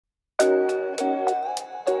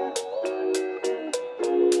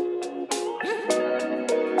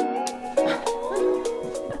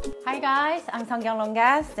guys, I'm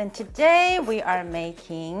Seonkyoung and today we are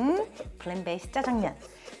making plant-based jjajangmyeon.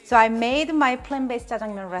 So I made my plant-based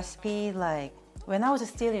jjajangmyeon recipe like when I was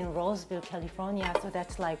still in Roseville, California. So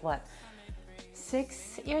that's like what,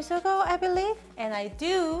 6 years ago, I believe. And I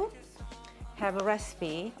do have a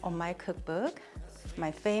recipe on my cookbook,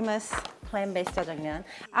 my famous plant-based jjajangmyeon.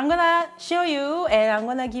 I'm gonna show you and I'm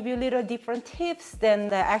gonna give you little different tips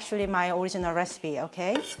than actually my original recipe,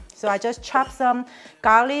 okay? So I just chopped some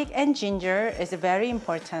garlic and ginger. It's very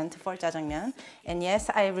important for jjajangmyeon. And yes,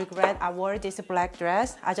 I regret I wore this black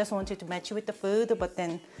dress. I just wanted to match with the food, but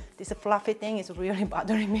then this fluffy thing is really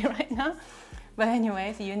bothering me right now. But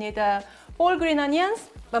anyways, you need 4 green onions,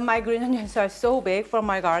 but my green onions are so big from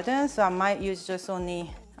my garden, so I might use just only,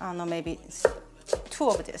 I don't know, maybe 2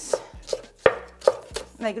 of this.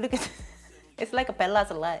 Like, look at, it's like a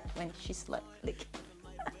Bella's light when she's like,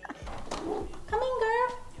 come in, girl.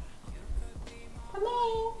 Come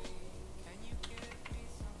in.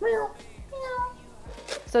 Meow. Meow.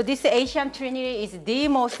 So this Asian Trinity is the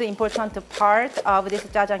most important part of this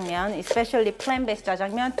jjajangmyeon, especially plant-based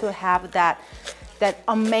jjajangmyeon, to have that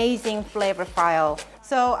amazing flavor profile.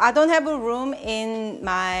 So I don't have a room in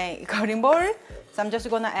my cutting board. So I'm just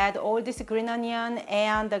gonna add all this green onion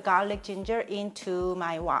and the garlic ginger into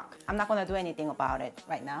my wok. I'm not gonna do anything about it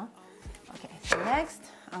right now. Okay, so next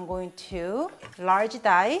I'm going to large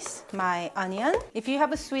dice my onion. If you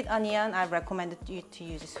have a sweet onion, I recommend you to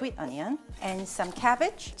use a sweet onion. And some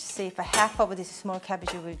cabbage. See if half of this small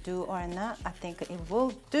cabbage will do or not. I think it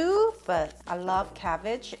will do, but I love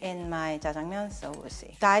cabbage in my jjajangmyeon, so we'll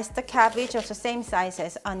see. Dice the cabbage, also same size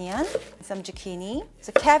as onion. Some zucchini.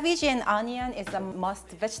 So cabbage and onion is a must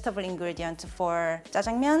vegetable ingredient for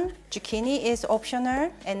jjajangmyeon. Zucchini is optional,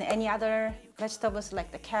 and any other vegetables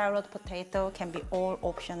like the carrot, potato can be all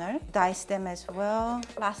optional. Dice them as well.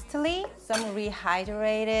 Lastly, some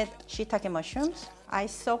rehydrated shiitake mushrooms. I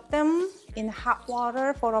soak them in hot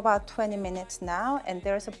water for about 20 minutes now, and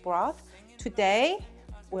there's a broth. Today,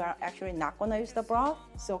 we are actually not gonna use the broth,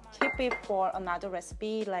 so keep it for another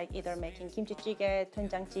recipe, like either making kimchi jjigae,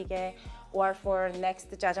 doenjang jjigae, or for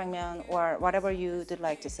next jjajangmyeon, or whatever you'd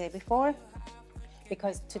like to say before.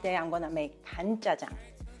 Because today I'm gonna make Gan Jjajang.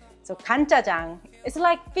 So Gan Jjajang is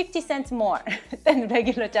like 50 cents more than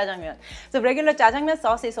regular jjajangmyeon. So regular jjajangmyeon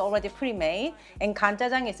sauce is already pre-made, and Gan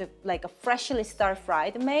Jjajang is like a freshly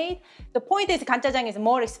stir-fried made. The point is Gan Jjajang is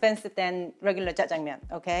more expensive than regular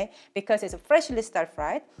jjajangmyeon, okay? Because it's freshly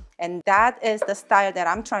stir-fried, and that is the style that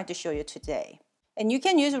I'm trying to show you today. And you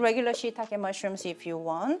can use regular shiitake mushrooms if you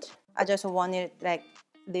want. I just wanted like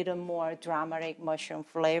little more dramatic mushroom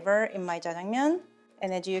flavor in my jjajangmyeon.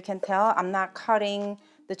 And as you can tell, I'm not cutting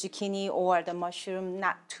the zucchini or the mushroom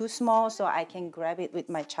not too small, so I can grab it with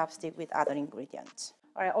my chopstick with other ingredients.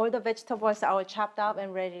 All right, all the vegetables are chopped up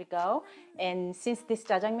and ready to go. And since this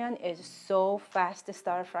jjajangmyeon is so fast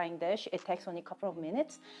stir frying dish, it takes only a couple of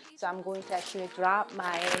minutes. So I'm going to actually drop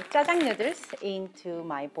my jjajang noodles into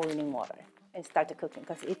my boiling water and start the cooking,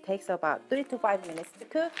 because it takes about 3 to 5 minutes to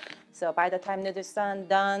cook. So by the time noodles are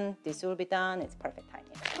done, this will be done. It's perfect timing.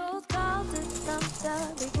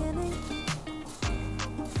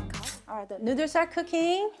 All right, the noodles are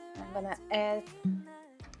cooking. I'm gonna add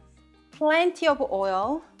plenty of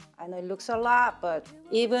oil. I know it looks a lot, but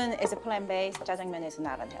even as a plant-based, jjajangmyeon is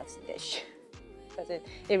not a healthy dish because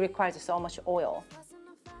it requires so much oil.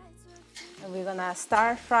 And we're gonna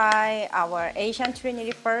stir fry our Asian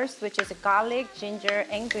Trinity first, which is garlic, ginger,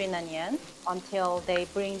 and green onion, until they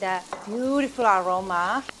bring that beautiful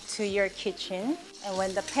aroma to your kitchen. And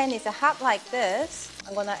when the pan is hot like this,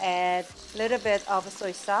 I'm gonna add a little bit of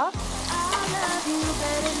soy sauce.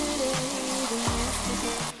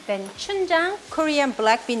 Then chunjang, Korean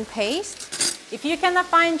black bean paste. If you cannot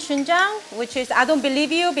find chunjang, which is, I don't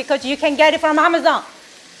believe you because you can get it from Amazon.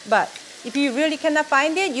 But if you really cannot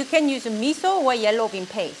find it, you can use miso or yellow bean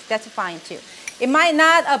paste. That's fine too. It might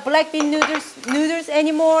not a black bean noodles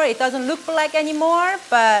anymore. It doesn't look black anymore,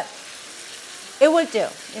 but it will do.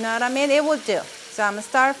 You know what I mean? It will do. So I'm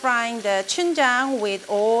stir frying the chunjang with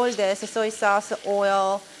all this soy sauce,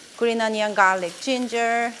 oil, green onion, garlic,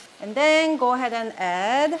 ginger. And then go ahead and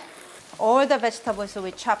add all the vegetables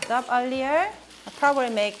we chopped up earlier. I probably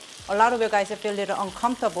make a lot of you guys feel a little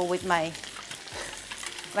uncomfortable with my,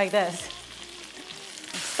 like this.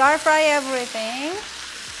 Stir fry everything,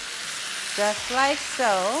 just like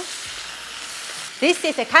so. This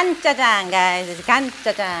is a Gan Jjajang, guys. It's Gan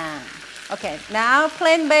Jjajang. Okay, now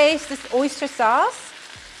plant-based oyster sauce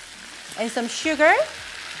and some sugar,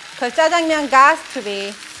 because jjajangmyeon got to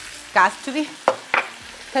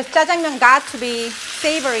be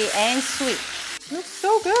savory and sweet. Looks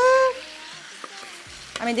so good.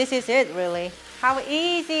 I mean, this is it really. How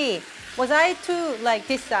easy. Was I to like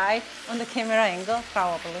this side on the camera angle?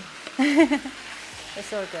 Probably. It's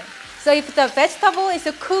so good. So if the vegetable is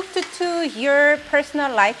cooked to your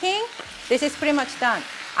personal liking, this is pretty much done.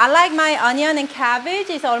 I like my onion and cabbage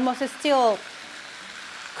is almost still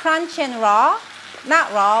crunchy and raw.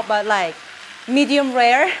 Not raw, but like medium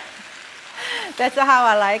rare. That's how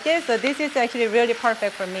I like it. So this is actually really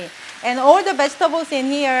perfect for me. And all the vegetables in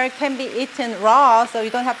here can be eaten raw, so you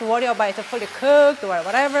don't have to worry about it fully cooked or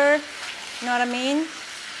whatever. You know what I mean?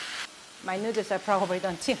 My noodles are probably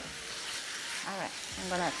done too. All right, I'm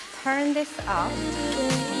gonna turn this off.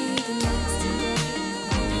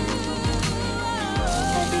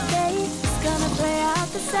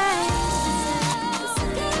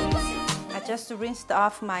 I just rinsed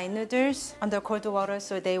off my noodles under cold water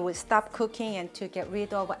so they would stop cooking and to get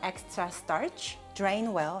rid of extra starch.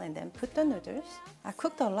 Drain well and then put the noodles. I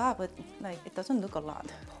cooked a lot, but like it doesn't look a lot.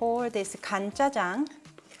 Pour this Gan Jjajang.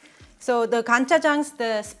 So the Gan Jjajang's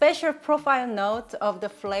the special profile note of the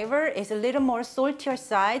flavor is a little more saltier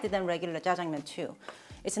side than regular jjajangmyeon too.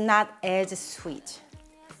 It's not as sweet.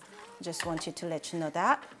 Just wanted to let you know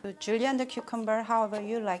that. Julienne the cucumber, however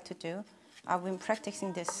you like to do. I've been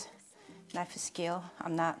practicing this knife skill.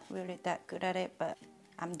 I'm not really that good at it, but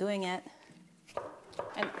I'm doing it.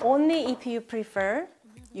 And only if you prefer,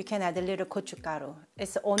 you can add a little gochugaru.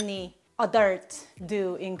 It's only adults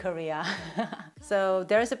do in Korea. So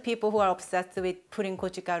there's people who are obsessed with putting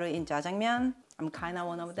gochugaru in jjajangmyeon. I'm kind of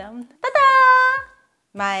one of them. Ta-da!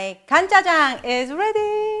 My Gan Jjajang is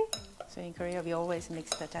ready. So in Korea, we always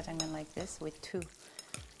mix the jjajangmyeon like this with two.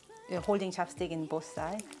 You're holding chopstick in both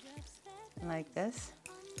sides, like this.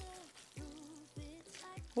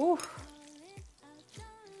 Ooh.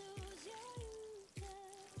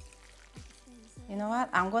 You know what?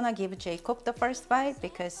 I'm gonna give Jacob the first bite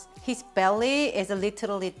because his belly is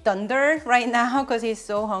literally thunder right now because he's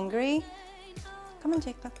so hungry. Come on,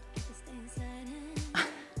 Jacob.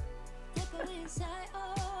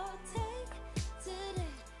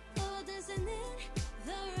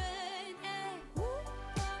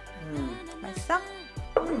 맛있어?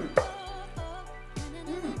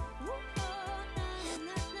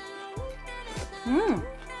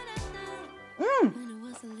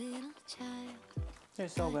 They're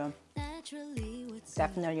so good.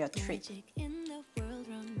 Definitely a treat.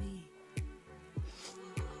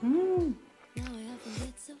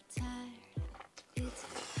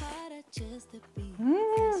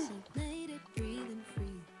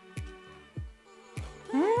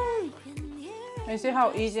 You see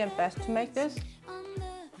how easy and fast to make this?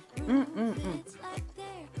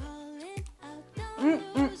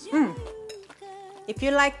 If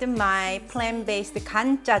you liked my plant-based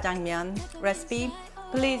Gan Jjajangmyeon recipe,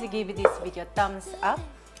 please give this video a thumbs up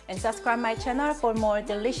and subscribe my channel for more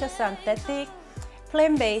delicious and authentic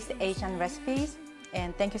plant-based Asian recipes.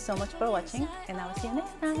 And thank you so much for watching, and I will see you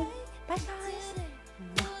next time. Bye guys!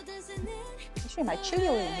 Actually, my chili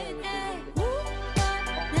oil in here would be really good.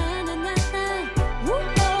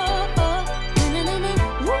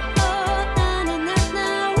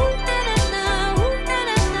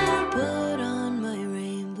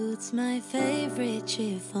 My favorite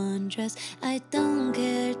chiffon dress. I don't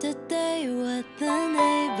care today what the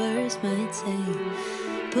neighbors might say.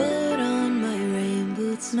 Put on my rain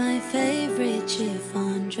boots, my favorite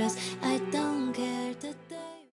chiffon dress. I don't care today.